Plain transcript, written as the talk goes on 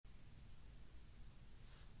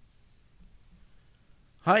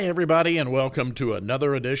Hi, everybody, and welcome to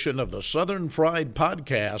another edition of the Southern Fried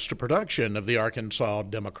Podcast, a production of the Arkansas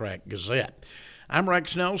Democrat Gazette. I'm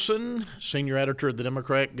Rex Nelson, senior editor of the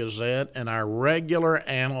Democrat Gazette, and our regular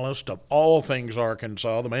analyst of all things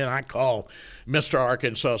Arkansas, the man I call Mr.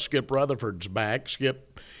 Arkansas, Skip Rutherford's back.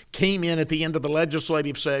 Skip came in at the end of the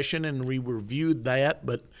legislative session, and we reviewed that,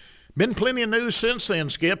 but been plenty of news since then,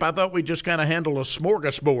 Skip. I thought we'd just kind of handle a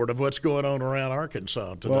smorgasbord of what's going on around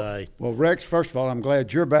Arkansas today. Well, Rex, first of all, I'm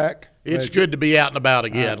glad you're back. It's good to be out and about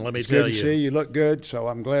again, let me tell you. It's good to see you. look good, so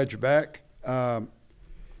I'm glad you're back.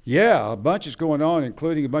 Yeah, a bunch is going on,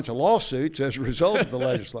 including a bunch of lawsuits as a result of the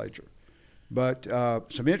legislature. But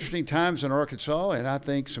some interesting times in Arkansas, and I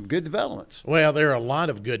think some good developments. Well, there are a lot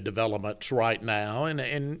of good developments right now,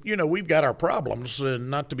 and you know, we've got our problems,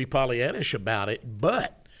 not to be Pollyannish about it,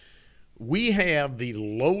 but we have the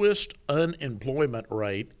lowest unemployment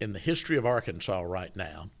rate in the history of Arkansas right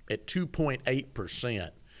now at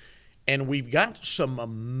 2.8%. And we've got some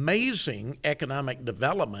amazing economic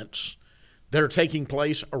developments that are taking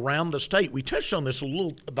place around the state. We touched on this a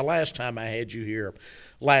little the last time I had you here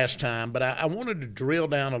last time, but I wanted to drill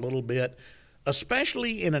down a little bit,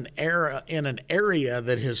 especially in an area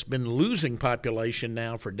that has been losing population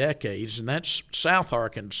now for decades, and that's South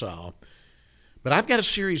Arkansas. But I've got a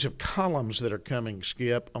series of columns that are coming,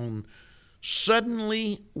 Skip, on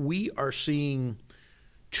suddenly we are seeing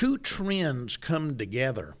two trends come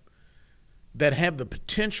together that have the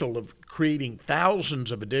potential of creating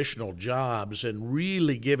thousands of additional jobs and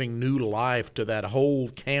really giving new life to that whole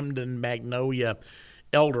Camden, Magnolia,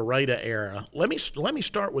 El Dorado era. Let me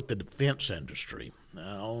start with the defense industry.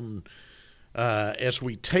 As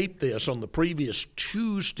we tape this on the previous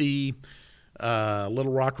Tuesday,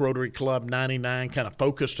 Little Rock Rotary Club 99 kind of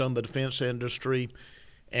focused on the defense industry,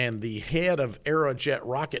 and the head of Aerojet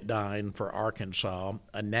Rocketdyne for Arkansas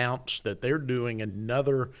announced that they're doing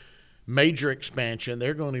another major expansion.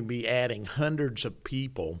 They're going to be adding hundreds of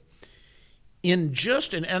people and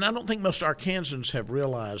I don't think most Arkansans have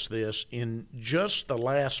realized this, in just the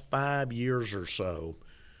last 5 years or so,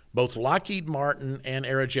 both Lockheed Martin and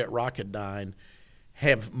Aerojet Rocketdyne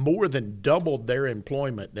have more than doubled their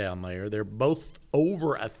employment down there. They're both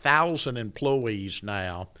over 1,000 employees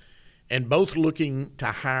now, and both looking to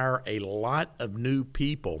hire a lot of new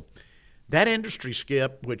people. That industry,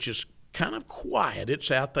 Skip, which is kind of quiet, it's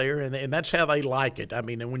out there, and that's how they like it. I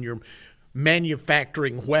mean, and when you're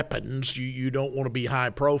manufacturing weapons, you don't want to be high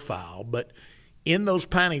profile, but in those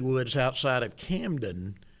piney woods outside of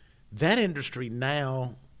Camden, that industry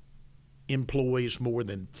now employs more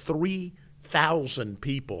than 3,000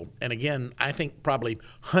 people. And again, I think probably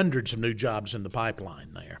hundreds of new jobs in the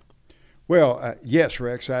pipeline there. Well, yes,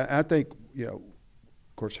 Rex. I think, of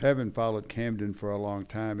course, having followed Camden for a long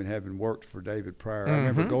time and having worked for David Pryor, I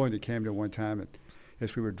remember going to Camden one time, and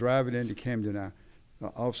as we were driving into Camden,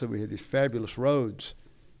 also we had these fabulous roads.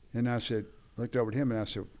 And I looked over at him and I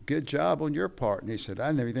said, good job on your part. And he said, I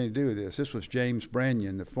didn't have anything to do with this. This was James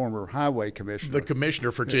Brannion, the former highway commissioner. The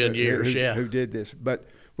commissioner for 10 years, who did this. But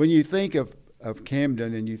when you think of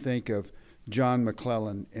Camden, and you think of John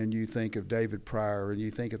McClellan, and you think of David Pryor, and you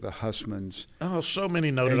think of the Hussmans. Oh, so many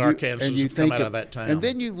noted Arkansans have come out of that town. And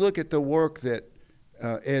then you look at the work that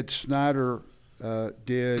Ed Snyder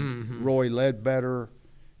did, Roy Ledbetter.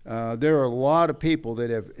 There are a lot of people that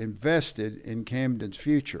have invested in Camden's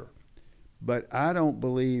future, but I don't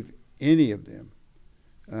believe any of them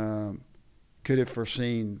could have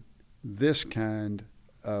foreseen this kind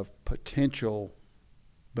of potential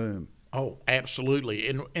boom. Oh, absolutely.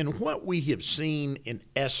 And what we have seen in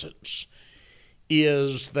essence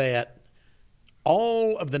is that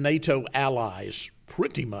all of the NATO allies,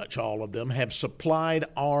 pretty much all of them, have supplied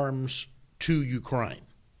arms to Ukraine.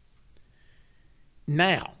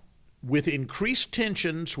 Now, with increased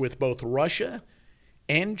tensions with both Russia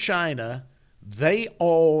and China, they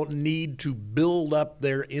all need to build up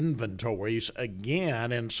their inventories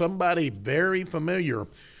again. And somebody very familiar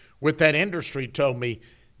with that industry told me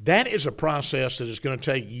that is a process that is going to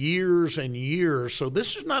take years and years. So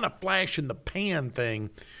this is not a flash in the pan thing.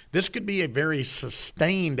 This could be a very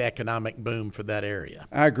sustained economic boom for that area.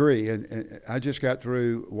 I agree. And I just got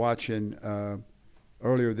through watching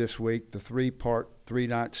earlier this week the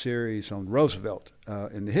three-night series on Roosevelt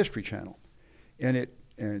in the History Channel. And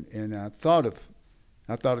I thought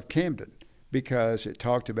of Camden, because it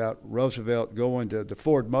talked about Roosevelt going to the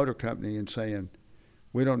Ford Motor Company and saying,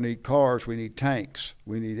 we don't need cars, we need tanks,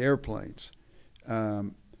 we need airplanes.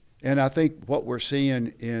 And I think what we're seeing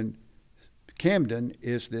in Camden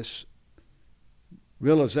is this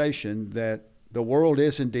realization that the world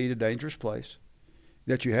is indeed a dangerous place,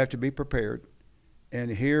 that you have to be prepared.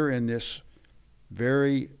 And here in this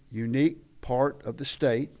very unique part of the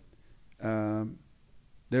state.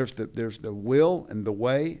 There's the will and the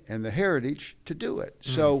way and the heritage to do it.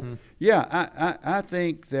 So, yeah, I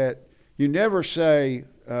think that you never say,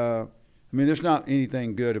 there's not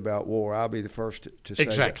anything good about war. I'll be the first to say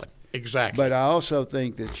that. Exactly. But I also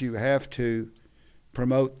think that you have to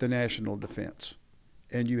promote the national defense,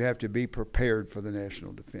 and you have to be prepared for the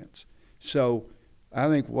national defense. So I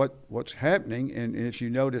think what's happening, and as you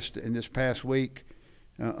noticed in this past week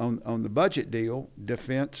on the budget deal,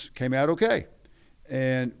 defense came out okay.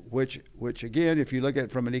 And which again, if you look at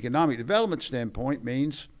it from an economic development standpoint,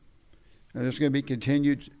 means there's going to be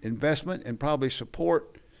continued investment and probably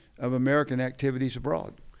support of American activities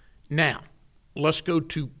abroad. Now, let's go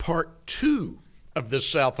to part 2 of this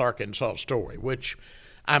South Arkansas story, which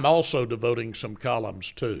I'm also devoting some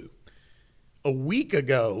columns to. A week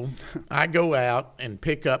ago, I go out and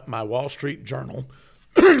pick up my Wall Street Journal,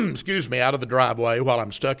 out of the driveway while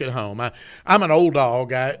I'm stuck at home. I'm an old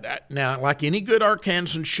dog. Now, like any good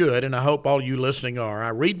Arkansan should, and I hope all you listening are, I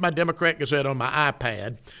read my Democrat Gazette on my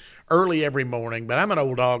iPad early every morning, but I'm an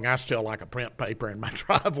old dog, and I still like a print paper in my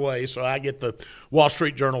driveway, so I get the Wall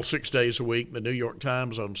Street Journal 6 days a week, the New York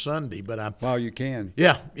Times on Sunday. While you can.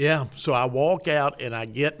 Yeah. So I walk out, and I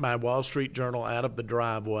get my Wall Street Journal out of the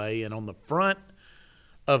driveway, and on the front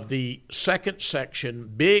of the second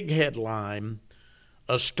section, big headline,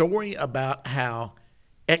 a story about how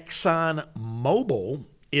ExxonMobil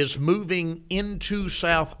is moving into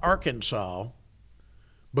South Arkansas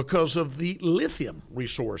because of the lithium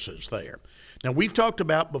resources there. Now, we've talked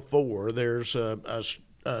about before, there's a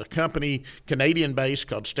company, Canadian-based,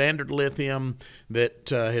 called Standard Lithium that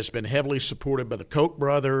has been heavily supported by the Koch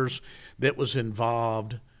brothers that was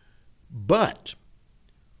involved. But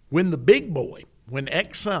when the big boy, when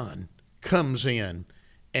Exxon comes in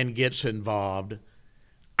and gets involved,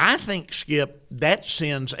 I think, Skip, that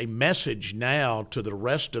sends a message now to the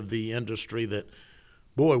rest of the industry that,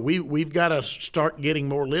 boy, we've got to start getting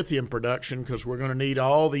more lithium production because we're going to need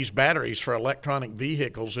all these batteries for electronic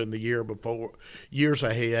vehicles in the years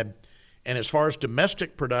ahead. And as far as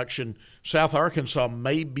domestic production, South Arkansas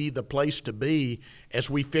may be the place to be as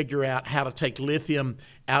we figure out how to take lithium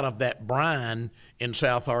out of that brine in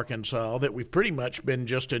South Arkansas that we've pretty much been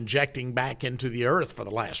just injecting back into the earth for the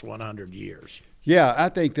last 100 years. Yeah, I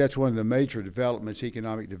think that's one of the major developments,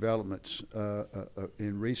 economic developments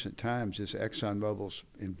in recent times is ExxonMobil's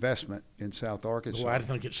investment in South Arkansas. Well, I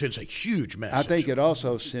think it sends a huge message. I think it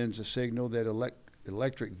also sends a signal that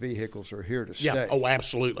electric vehicles are here to stay. Yeah, oh,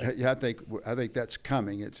 absolutely. Yeah, I think that's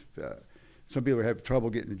coming. It's some people have trouble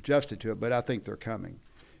getting adjusted to it, but I think they're coming.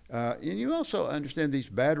 And you also understand these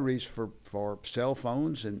batteries for cell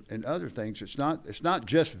phones and other things. It's not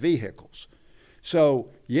just vehicles. So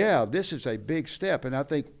yeah, this is a big step, and I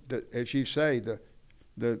think that, as you say,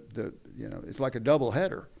 it's like a double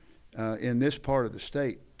header in this part of the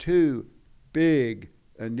state. 2 big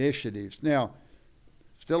initiatives. Now,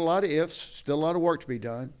 still a lot of ifs, still a lot of work to be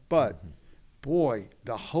done, but boy,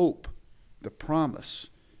 the hope, the promise,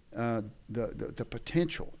 the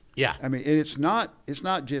potential. Yeah. I mean, and it's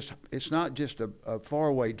not just a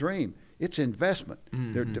faraway dream. It's investment.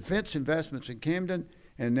 There are defense investments in Camden.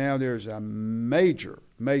 And now there's a major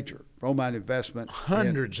bromine investment.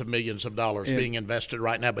 Hundreds of millions of dollars being invested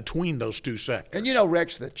right now between those 2 sectors. And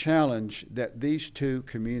Rex, the challenge that these 2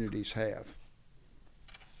 communities have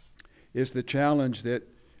is the challenge that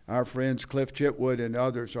our friends Cliff Chitwood and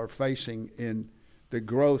others are facing in the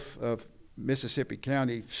growth of Mississippi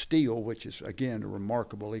County Steel, which is, again, a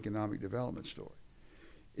remarkable economic development story,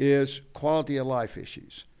 is quality of life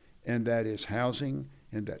issues. And that is housing,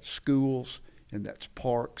 and that's schools, and that's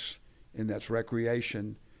parks, and that's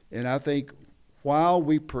recreation. And I think while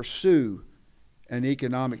we pursue an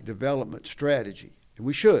economic development strategy, and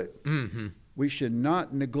we should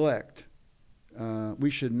not neglect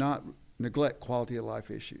quality of life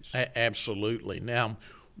issues. Absolutely. Now,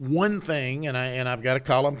 one thing, and I've got a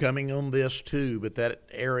column coming on this too, but that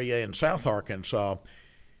area in South Arkansas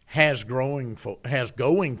has going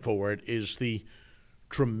for it is the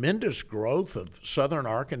tremendous growth of Southern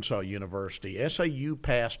Arkansas University. SAU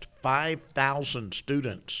passed 5,000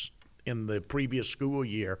 students in the previous school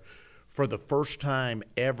year for the first time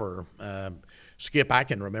ever. Skip, I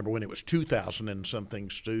can remember when it was 2,000 and something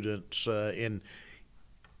students. In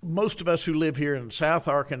most of us who live here in South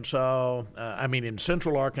Arkansas, in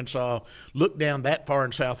Central Arkansas, look down that far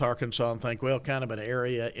in South Arkansas and think, well, kind of an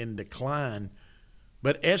area in decline.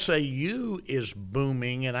 But SAU is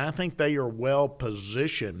booming, and I think they are well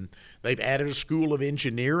positioned. They've added a school of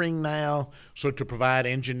engineering now, so to provide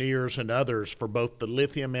engineers and others for both the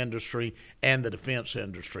lithium industry and the defense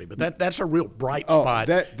industry. But that's a real bright spot,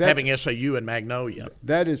 having SAU in Magnolia.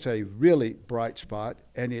 That is a really bright spot,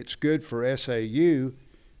 and it's good for SAU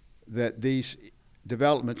that these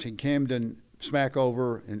developments in Camden,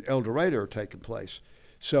 Smackover, and El Dorado are taking place.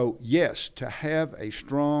 So, yes, to have a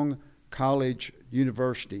strong college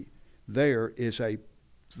university there is a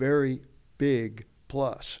very big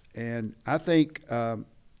plus. And I think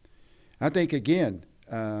again,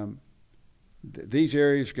 these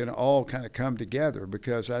areas are going to all kind of come together,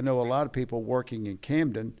 because I know a lot of people working in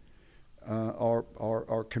Camden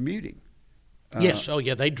are commuting. Yes,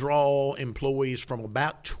 they draw employees from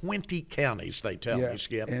about 20 counties, they tell me,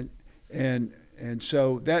 Skip. And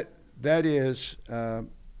so that is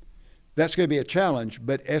that's going to be a challenge,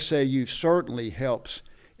 but SAU certainly helps.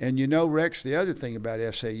 And Rex, the other thing about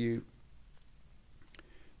SAU,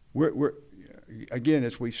 we're again,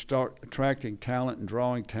 as we start attracting talent and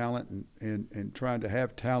drawing talent and trying to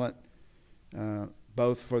have talent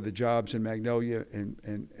both for the jobs in Magnolia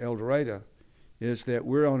and El Dorado, is that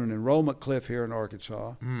we're on an enrollment cliff here in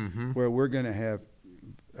Arkansas, where we're going to have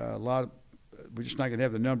we're just not going to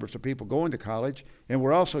have the numbers of people going to college, and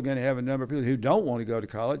we're also going to have a number of people who don't want to go to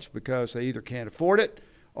college because they either can't afford it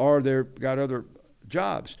or they've got other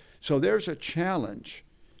jobs. So there's a challenge.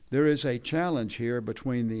 There is a challenge here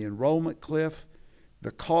between the enrollment cliff,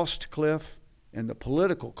 the cost cliff, and the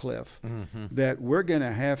political cliff that we're going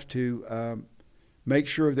to have to make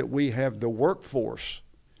sure that we have the workforce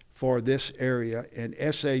for this area in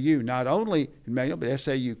SAU, not only in Magnolia, but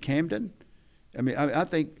SAU Camden. I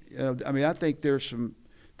think there's some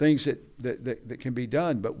things that can be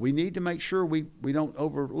done, but we need to make sure we don't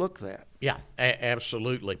overlook that. Yeah,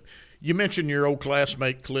 absolutely. You mentioned your old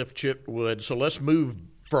classmate Cliff Chitwood, so let's move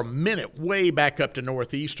for a minute way back up to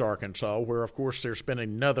northeast Arkansas, where, of course, there's been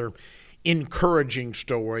another encouraging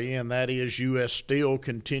story, and that is U.S. Steel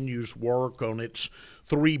continues work on its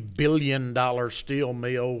 $3 billion steel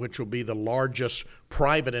mill, which will be the largest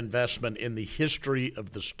private investment in the history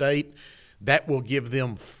of the state. That will give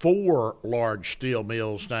them 4 large steel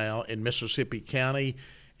mills now in Mississippi County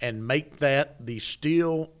and make that the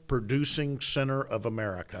steel producing center of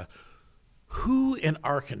America. Who in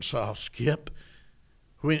Arkansas, Skip,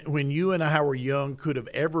 when you and I were young, could have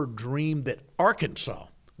ever dreamed that Arkansas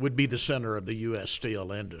would be the center of the U.S.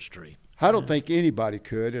 steel industry? I don't think anybody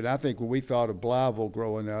could, and I think when we thought of Blytheville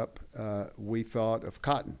growing up, we thought of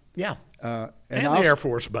cotton. Yeah, and the Air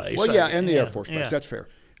Force Base. Well, and the Air Force Base. That's fair.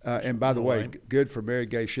 And by the way, good for Mary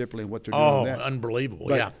Gay Shipley and what they're doing. Oh, that. Unbelievable!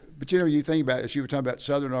 But you think about it, as you were talking about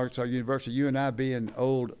Southern Arkansas University, you and I being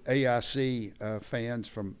old AIC fans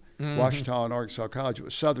from Washita and Arkansas College, it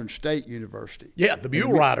was Southern State University. Yeah, the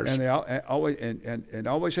Mule Riders, and they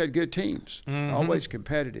always had good teams, always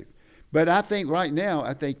competitive. But I think right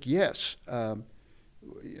now, yes,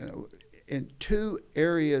 in 2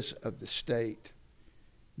 areas of the state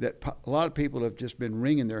that a lot of people have just been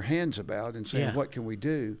wringing their hands about and saying, what can we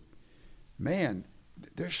do? Man,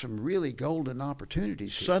 there's some really golden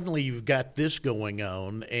opportunities here. Suddenly you've got this going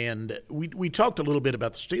on, and we talked a little bit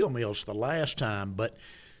about the steel mills the last time, but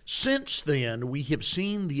since then we have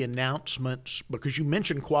seen the announcements, because you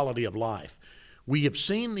mentioned quality of life. We have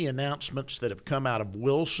seen the announcements that have come out of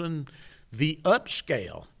Wilson, the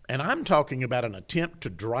upscale, and I'm talking about an attempt to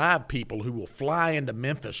drive people who will fly into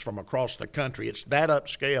Memphis from across the country. It's that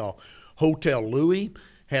upscale. Hotel Louis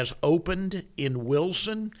has opened in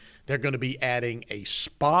Wilson. They're going to be adding a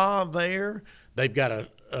spa there. They've got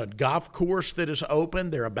a golf course that is open.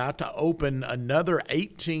 They're about to open another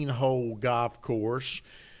 18-hole golf course.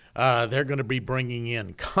 They're going to be bringing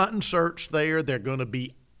in concerts there. They're going to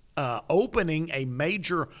be opening a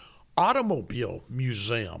major automobile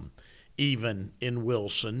museum even in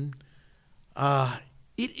Wilson.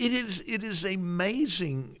 It is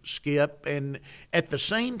amazing, Skip, and at the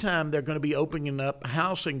same time they're going to be opening up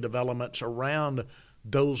housing developments around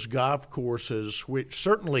those golf courses, which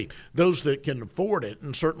certainly those that can afford it,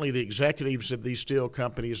 and certainly the executives of these steel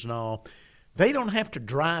companies and all, they don't have to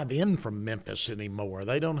drive in from Memphis anymore.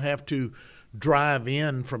 They don't have to drive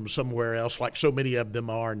in from somewhere else like so many of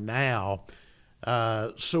them are now.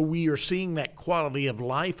 So we are seeing that quality of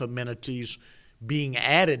life amenities being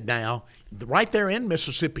added now right there in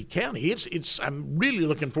Mississippi County. I'm really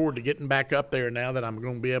looking forward to getting back up there now that I'm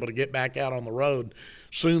going to be able to get back out on the road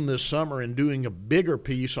soon this summer and doing a bigger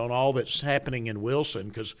piece on all that's happening in Wilson,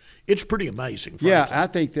 because it's pretty amazing, frankly. Yeah, I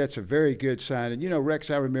think that's a very good sign. And, Rex,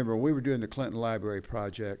 I remember when we were doing the Clinton Library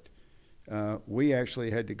project, we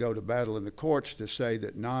actually had to go to battle in the courts to say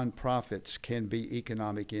that nonprofits can be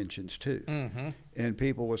economic engines too. Mm-hmm. And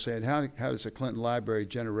people were saying, how does the Clinton Library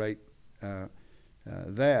generate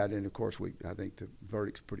that? And of course, I think the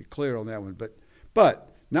verdict's pretty clear on that one. But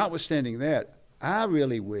notwithstanding that, I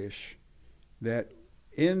really wish that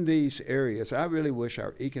in these areas, I really wish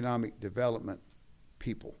our economic development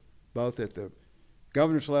people, both at the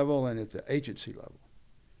governor's level and at the agency level,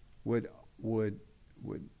 would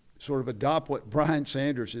sort of adopt what Brian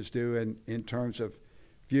Sanders is doing in terms of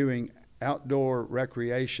viewing outdoor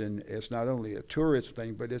recreation as not only a tourist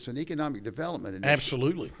thing, but it's an economic development initiative.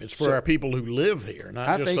 Absolutely. It's for our people who live here,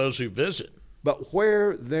 not just those who visit. But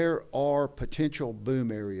where there are potential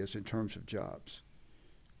boom areas in terms of jobs,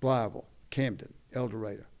 Blytheville, Camden, El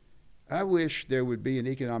Dorado, I wish there would be an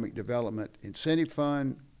economic development incentive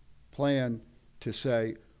fund plan to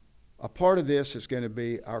say a part of this is going to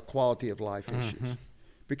be our quality of life issues.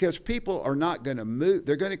 Because people are not going to move.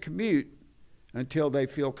 They're going to commute until they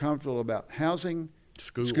feel comfortable about housing,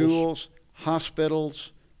 schools,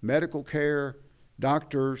 hospitals, medical care,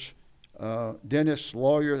 doctors, dentists,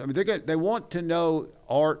 lawyers. I mean, they want to know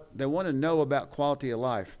art. They want to know about quality of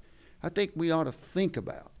life. I think we ought to think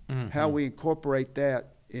about how we incorporate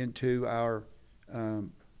that into our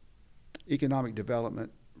economic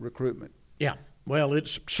development recruitment. Yeah. Well,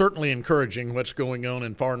 it's certainly encouraging what's going on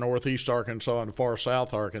in far northeast Arkansas and far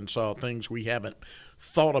south Arkansas, things we haven't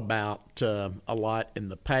thought about a lot in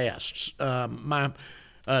the past.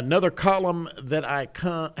 Another column that I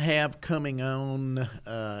have coming on,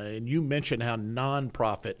 and you mentioned how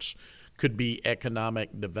nonprofits could be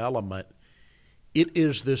economic development. It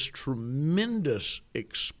is this tremendous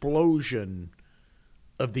explosion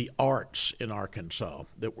of the arts in Arkansas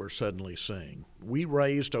that we're suddenly seeing. We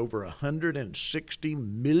raised over $160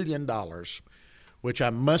 million, which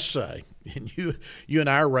I must say, and you and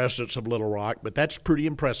I are residents of Little Rock, but that's pretty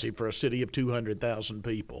impressive for a city of 200,000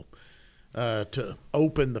 people, to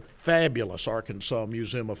open the fabulous Arkansas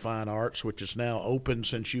Museum of Fine Arts, which is now open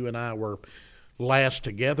since you and I were last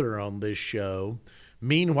together on this show.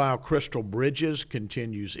 Meanwhile, Crystal Bridges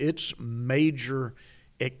continues its major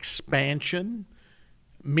expansion.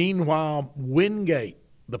 Meanwhile, Wingate,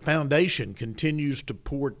 the foundation, continues to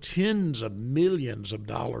pour tens of millions of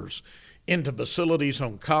dollars into facilities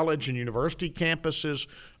on college and university campuses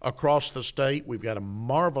across the state. We've got a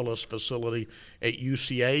marvelous facility at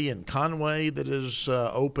UCA in Conway that is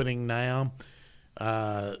opening now.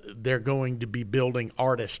 They're going to be building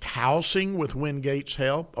artist housing with Wingate's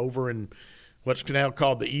help over in what's now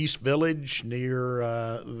called the East Village near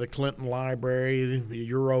the Clinton Library, the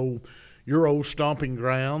Euro stomping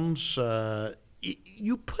grounds.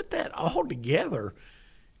 You put that all together,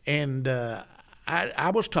 and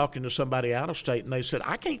I was talking to somebody out of state, and they said,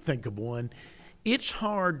 I can't think of one. It's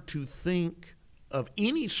hard to think of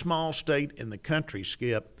any small state in the country,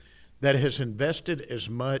 Skip, that has invested as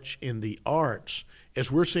much in the arts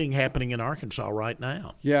as we're seeing happening in Arkansas right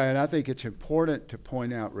now. Yeah, and I think it's important to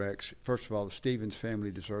point out, Rex, first of all, the Stevens family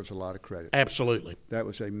deserves a lot of credit. Absolutely. That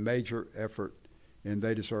was a major effort, and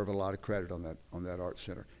they deserve a lot of credit on that art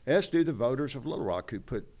center, as do the voters of Little Rock who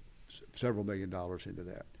put several $1 million into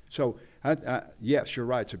that. So, yes, you're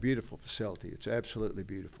right. It's a beautiful facility. It's absolutely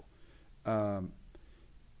beautiful. And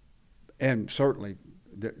certainly,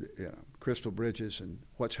 Crystal Bridges and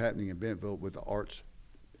what's happening in Bentonville with the arts,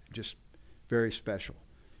 just very special.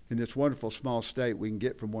 In this wonderful small state, we can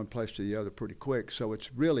get from one place to the other pretty quick. So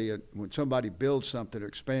it's really, when somebody builds something or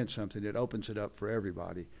expands something, it opens it up for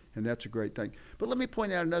everybody, and that's a great thing. But let me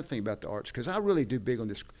point out another thing about the arts, because I really do big on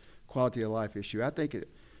this quality of life issue. I think,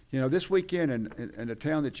 this weekend in a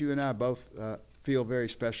town that you and I both feel very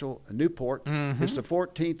special, Newport, it's the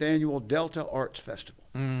 14th annual Delta Arts Festival.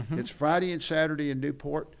 It's Friday and Saturday in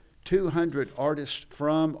Newport. 200 artists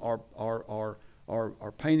from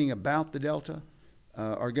are painting about the Delta,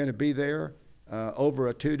 are going to be there over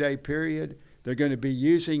a 2-day period. They're going to be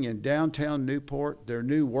using in downtown Newport their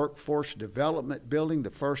new workforce development building,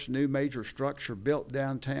 the first new major structure built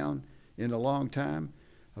downtown in a long time.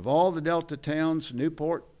 Of all the Delta towns,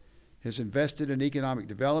 Newport has invested in economic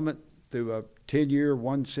development through a 10-year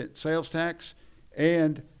 1-cent sales tax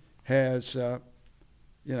and has,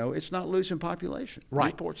 it's not losing population.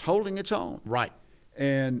 Right. Newport's holding its own. Right.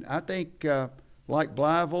 And I think, like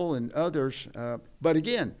Blytheville and others, but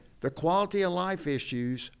again, the quality of life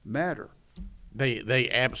issues matter. They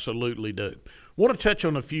absolutely do. Want to touch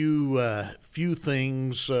on a few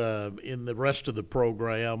things in the rest of the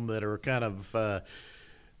program that are kind of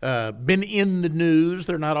been in the news.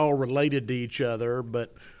 They're not all related to each other,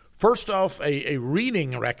 but First off, a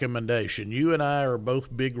reading recommendation. You and I are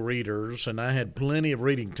both big readers, and I had plenty of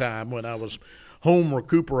reading time when I was home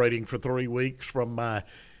recuperating for 3 weeks from my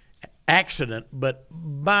accident. But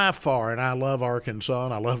by far, and I love Arkansas,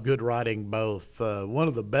 and I love good writing both, one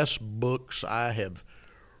of the best books I have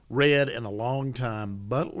read in a long time,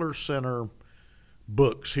 Butler Center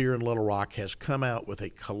Books here in Little Rock has come out with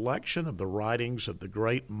a collection of the writings of the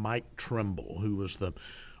great Mike Trimble, who was the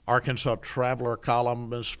Arkansas Traveler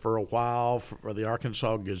columnist for a while for the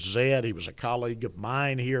Arkansas Gazette. He was a colleague of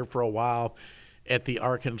mine here for a while at the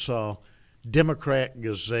Arkansas Democrat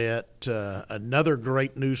Gazette. Another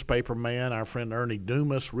great newspaper man, our friend Ernie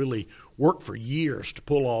Dumas, really worked for years to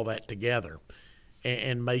pull all that together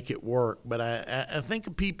and make it work. But I think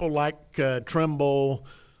of people like Trimble,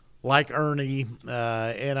 like Ernie,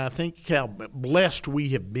 and I think how blessed we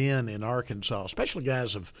have been in Arkansas, especially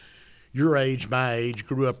guys of your age, my age,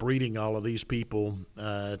 grew up reading all of these people,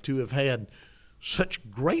 to have had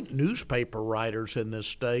such great newspaper writers in this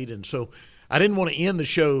state. And so I didn't want to end the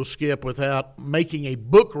show, Skip, without making a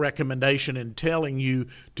book recommendation and telling you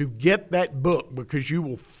to get that book, because you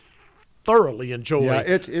will thoroughly enjoy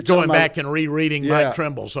it's going back and rereading Mike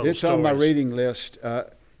Trimble's old It's stories. on my reading list.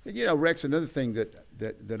 Rex, another thing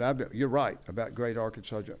that I've been, you're right about Great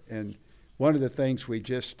Arkansas. And one of the things we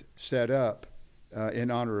just set up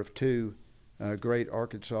in honor of two great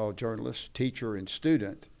Arkansas journalists, teacher and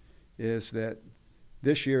student, is that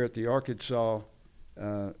this year at the Arkansas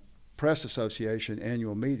Press Association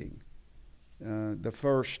annual meeting, the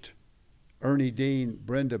first Ernie Dean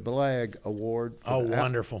Brenda Blagg Award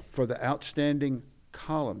wonderful. For the outstanding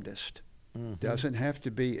columnist. Mm-hmm. Doesn't have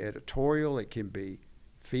to be editorial. It can be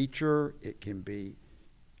feature. It can be.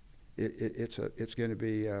 It's going to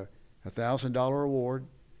be a $1,000 award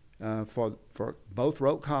for both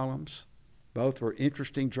wrote columns, both were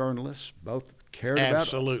interesting journalists, both cared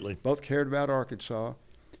about Arkansas,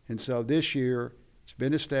 and so this year it's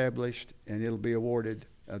been established and it'll be awarded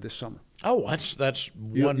this summer. Oh, that's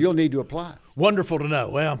you'll need to apply. Wonderful to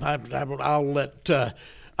know. Well,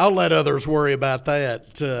 I'll let others worry about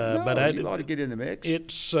that. But you ought to get in the mix.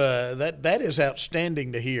 It's that is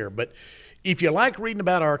outstanding to hear. But if you like reading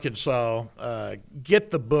about Arkansas,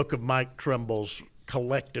 get the book of Mike Trimble's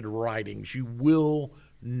collected writings. You will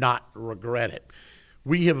not regret it.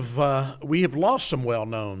 We have lost some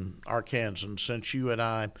well-known Arkansans since you and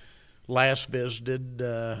I last visited.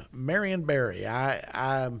 Marion Barry.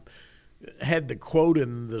 I had the quote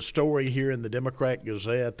in the story here in the Democrat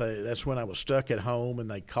Gazette. That's when I was stuck at home, and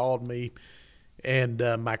they called me, and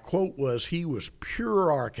my quote was, "He was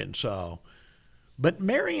pure Arkansas." But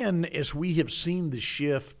Marion, as we have seen the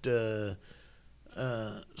shift,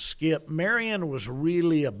 Skip, Marion was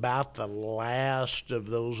really about the last of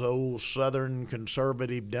those old Southern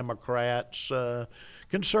conservative Democrats,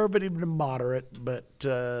 conservative to moderate, but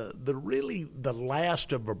the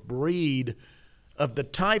last of a breed of the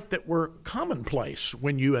type that were commonplace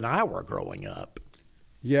when you and I were growing up.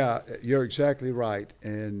 Yeah, you're exactly right.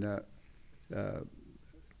 And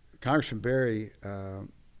Congressman Barry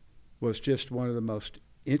was just one of the most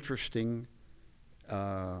interesting,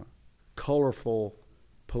 colorful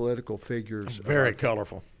political figures. Very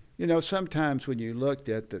colorful. You know, sometimes when you looked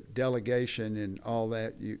at the delegation and all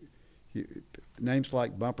that, you names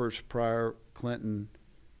like Bumpers, Pryor, Clinton,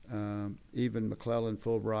 even McClellan,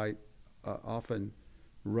 Fulbright, often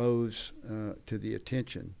rose to the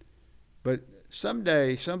attention. But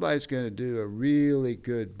someday somebody's going to do a really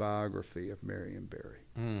good biography of Marion Barry.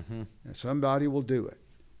 Mm-hmm. And somebody will do it.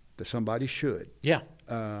 Somebody should. Yeah.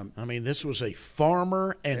 I mean, this was a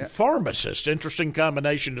farmer and pharmacist. Interesting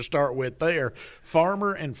combination to start with there.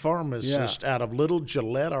 Farmer and pharmacist out of Little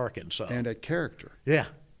Gillette, Arkansas. And a character. Yeah.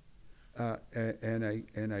 And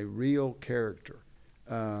a real character.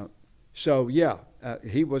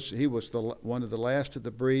 He was one of the last of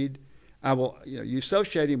the breed. You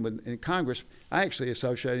associate him in Congress. I actually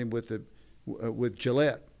associate him with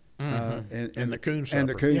Gillette. Mm-hmm. and the coon supper. And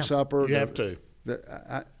the coon supper. You have to.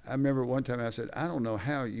 I remember one time I said, I don't know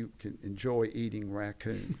how you can enjoy eating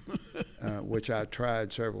raccoon, which I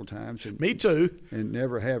tried several times. And, Me too. And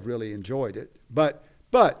never have really enjoyed it. But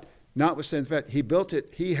notwithstanding the fact,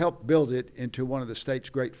 he helped build it into one of the state's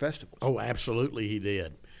great festivals. Oh, absolutely he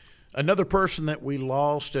did. Another person that we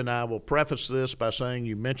lost, and I will preface this by saying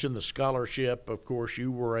you mentioned the scholarship. Of course,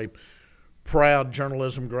 you were a proud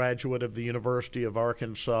journalism graduate of the University of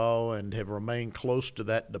Arkansas and have remained close to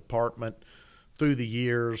that department through the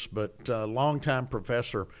years, but longtime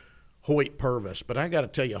professor Hoyt Purvis. But I got to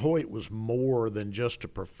tell you, Hoyt was more than just a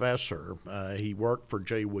professor. He worked for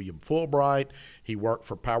J. William Fulbright. He worked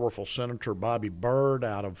for powerful Senator Bobby Byrd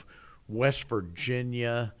out of West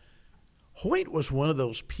Virginia. Hoyt was one of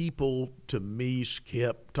those people, to me,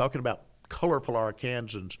 Skip, talking about colorful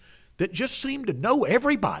Arkansans, that just seemed to know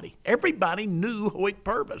everybody. Everybody knew Hoyt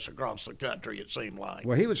Purvis across the country, it seemed like.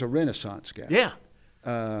 Well, he was a Renaissance guy. Yeah.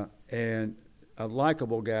 And a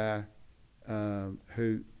likable guy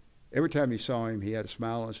who, every time you saw him, he had a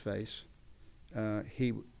smile on his face.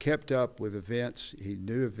 He kept up with events. He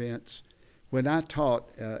knew events. When I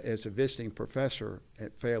taught as a visiting professor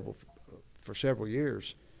at Fayetteville for several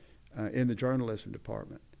years in the journalism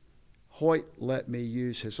department, Hoyt let me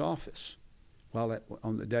use his office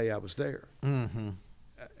on the day I was there. Mm-hmm.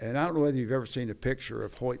 And I don't know whether you've ever seen a picture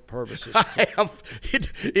of Hoyt Purvis. I have.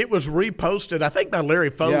 It was reposted, I think, by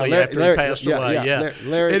Larry Foley after he passed away.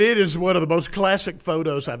 Larry, and it is one of the most classic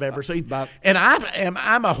photos I've ever seen. And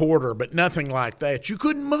I'm a hoarder, but nothing like that. You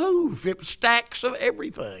couldn't move. It was stacks of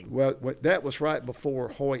everything. Well, that was right before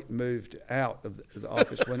Hoyt moved out of the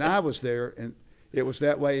office. When I was there, and it was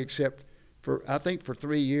that way, except I think for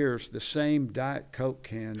 3 years, the same Diet Coke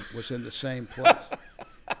can was in the same place.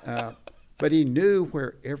 But he knew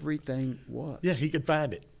where everything was. Yeah, he could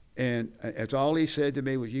find it. And that's all he said to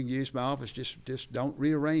me was, you can use my office, just don't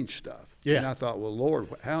rearrange stuff. Yeah. And I thought, well, Lord,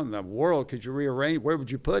 how in the world could you rearrange? Where would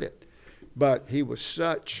you put it? But he was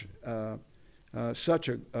such a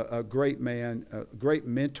great man, a great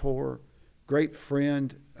mentor, great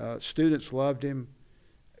friend. Students loved him.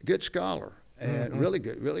 Good scholar, and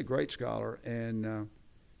really great scholar, and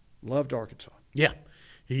loved Arkansas. Yeah.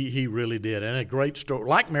 He really did, and a great story,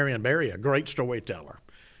 like Marion Barry, a great storyteller,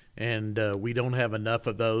 and we don't have enough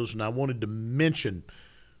of those. And I wanted to mention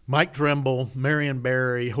Mike Trimble, Marion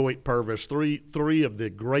Barry, Hoyt Purvis, three of the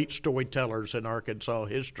great storytellers in Arkansas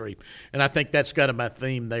history, and I think that's kind of my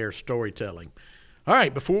theme there, storytelling. All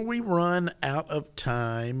right, before we run out of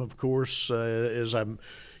time, of course, as I'm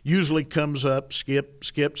usually comes up,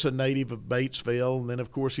 Skip's a native of Batesville, and then of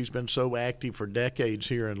course he's been so active for decades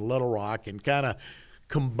here in Little Rock, and kind of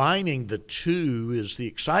combining the two is the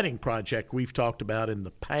exciting project we've talked about in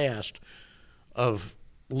the past of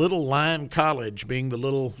Little Lion College being the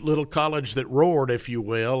little college that roared, if you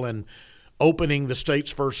will, and opening the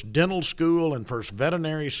state's first dental school and first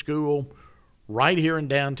veterinary school right here in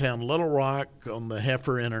downtown Little Rock on the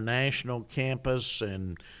Heifer International campus.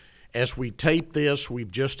 And as we tape this,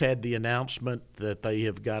 we've just had the announcement that they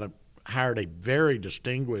have hired a very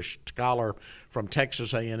distinguished scholar from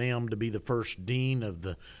Texas A&M to be the first dean of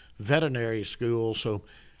the veterinary school. So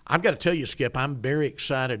I've got to tell you, Skip, I'm very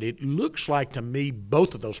excited. It looks like to me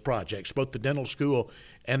both of those projects, both the dental school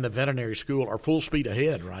and the veterinary school, are full speed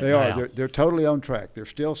ahead right now. They are. They're totally on track. There's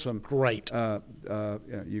still some great.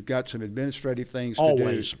 You've got some administrative things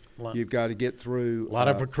Always. to do. You've got to get through a lot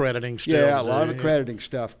of accrediting stuff. Yeah, a lot of accrediting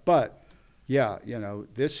stuff. But yeah,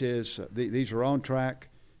 this is these are on track.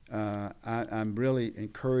 I'm really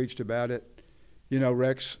encouraged about it.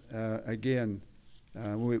 Rex, again,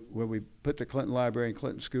 when we put the Clinton Library and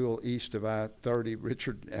Clinton School east of I-30,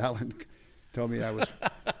 Richard Allen told me I was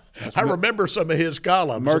I remember some of his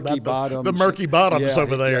columns murky about bottoms. The murky bottoms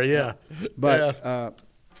over there, yeah. But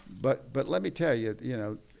let me tell you,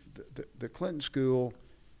 the Clinton School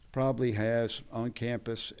probably has on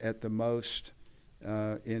campus at the most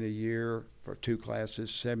in a year for 2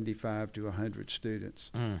 classes, 75 to 100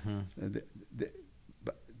 students. Mm-hmm.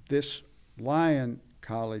 This Lyon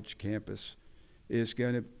College campus is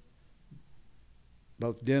going to,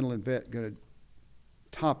 both dental and vet, going to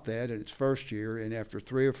top that in its first year, and after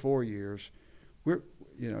 3 or 4 years,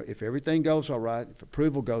 if everything goes all right, if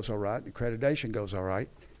approval goes all right, accreditation goes all right,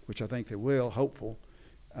 which I think they will, hopeful,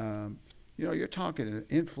 you're talking an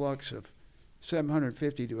influx of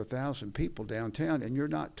 750 to 1,000 people downtown, and you're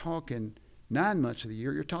not talking 9 months of the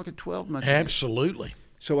year, you're talking 12 months of the year. Absolutely.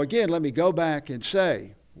 So again, let me go back and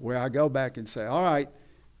say, all right,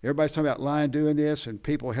 everybody's talking about Lyon doing this and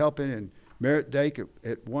people helping, and Merritt Dake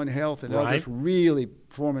at One Health and others really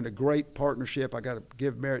forming a great partnership. I got to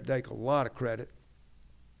give Merritt Dake a lot of credit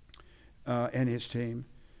and his team.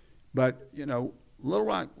 But, Little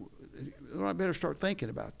Rock better start thinking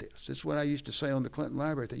about this. This is what I used to say on the Clinton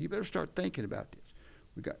Library thing. You better start thinking about this.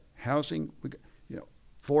 We got housing, we got,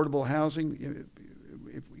 affordable housing.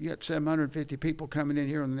 If you got 750 people coming in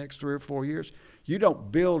here in the next 3 or 4 years, you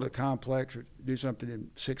don't build a complex or do something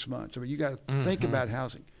in 6 months. I mean, you got to think about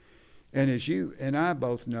housing. And as you and I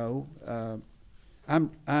both know,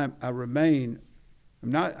 I'm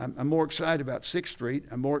more excited about 6th Street.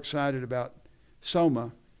 I'm more excited about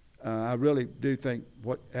Soma. I really do think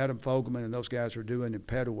what Adam Fogelman and those guys are doing in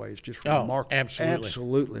Petaway is just remarkable.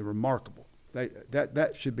 Absolutely remarkable.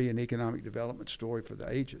 That should be an economic development story for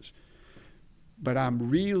the ages. But I'm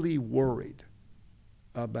really worried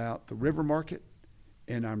about the river market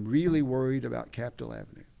and I'm really worried about Capitol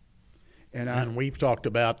Avenue. And we've talked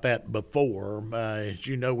about that before. As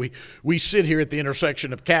you know, we sit here at the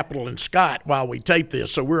intersection of Capitol and Scott while we tape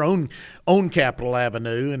this, so we're on Capitol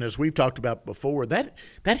Avenue. And as we've talked about before, that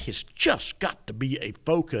has just got to be a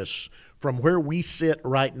focus from where we sit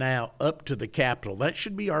right now up to the Capitol. That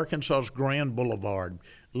should be Arkansas's Grand Boulevard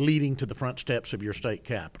leading to the front steps of your state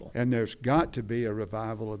capitol. And there's got to be a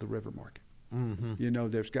revival of the River Market. Mm-hmm. You know,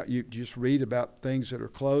 you just read about things that are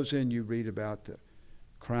closing. You read about the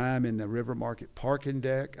crime in the River Market parking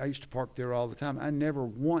deck. I used to park there all the time. I never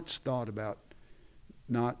once thought about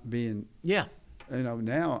not being. Yeah. You know,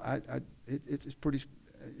 now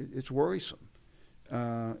it's worrisome,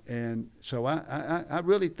 and so I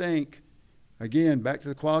really think, again, back to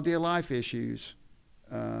the quality of life issues.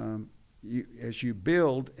 As you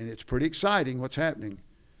build, and it's pretty exciting what's happening.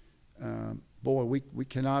 Boy, we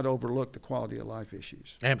cannot overlook the quality of life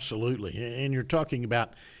issues. Absolutely, and you're talking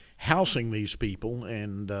about housing these people,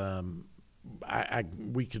 and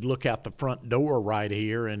we could look out the front door right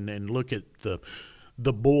here and look at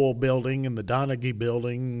the Bull building and the Donaghy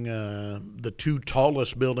building, the two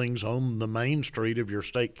tallest buildings on the main street of your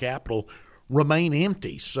state capitol remain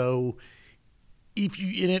empty. So and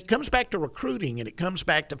it comes back to recruiting, and it comes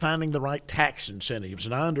back to finding the right tax incentives,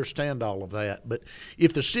 and I understand all of that, but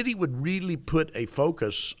if the city would really put a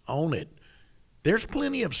focus on it, there's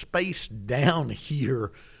plenty of space down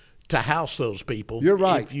here to house those people. You're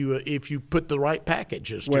right. If you put the right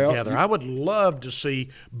packages together. I would love to see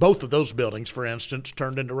both of those buildings, for instance,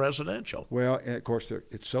 turned into residential. Well, and of course,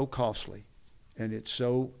 it's so costly, and it's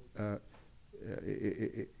so and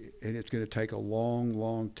it's going to take a long,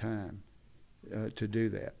 long time to do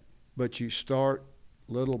that. But you start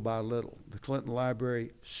little by little. The Clinton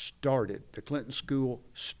Library started, the Clinton School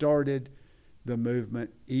started the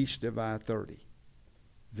movement east of I-30.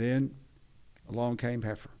 Then along came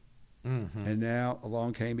Heifer. Mm-hmm. And now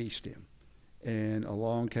along came East End, and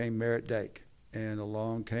along came Merritt Dake, and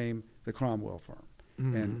along came the Cromwell firm.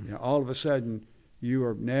 Mm-hmm. And all of a sudden, you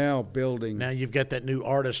are now building. Now you've got that new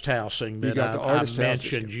artist housing that I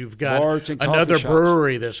mentioned. You've got and another shops.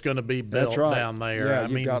 Brewery that's going to be built right. down there. Yeah,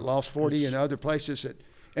 you've got Lost 40 and other places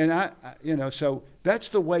and so that's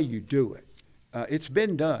the way you do it. It's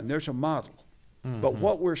been done. There's a model. Mm-hmm. But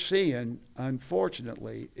what we're seeing,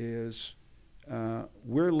 unfortunately, is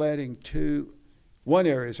we're letting one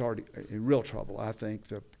area is already in real trouble. I think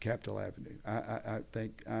the Capitol Avenue. I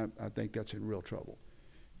think that's in real trouble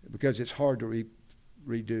because it's hard to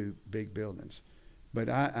redo big buildings. But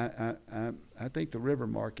I think the River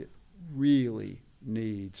Market really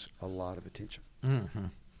needs a lot of attention. Mm-hmm.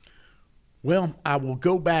 Well, I will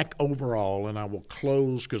go back overall, and I will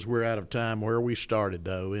close because we're out of time where we started,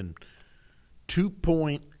 though, in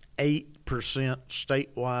 2.8%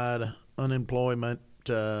 statewide unemployment,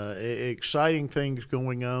 exciting things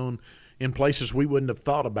going on in places we wouldn't have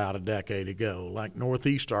thought about a decade ago, like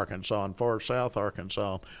northeast Arkansas and far south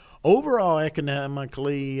Arkansas. Overall,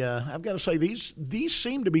 economically, I've got to say these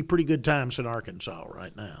seem to be pretty good times in Arkansas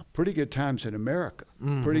right now. Pretty good times in America.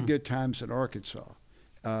 Mm-hmm. Pretty good times in Arkansas.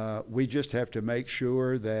 We just have to make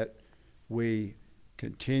sure that we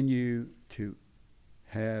continue to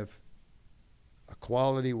have a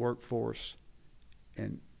quality workforce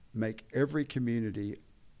and make every community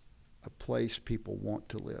a place people want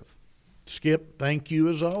to live. Skip, thank you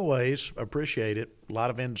as always. Appreciate it. A lot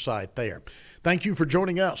of insight there. Thank you for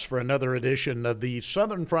joining us for another edition of the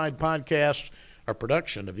Southern Fried Podcast, a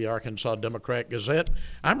production of the Arkansas Democrat-Gazette.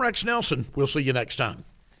 I'm Rex Nelson. We'll see you next time.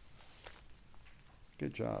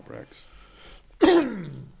 Good job, Rex.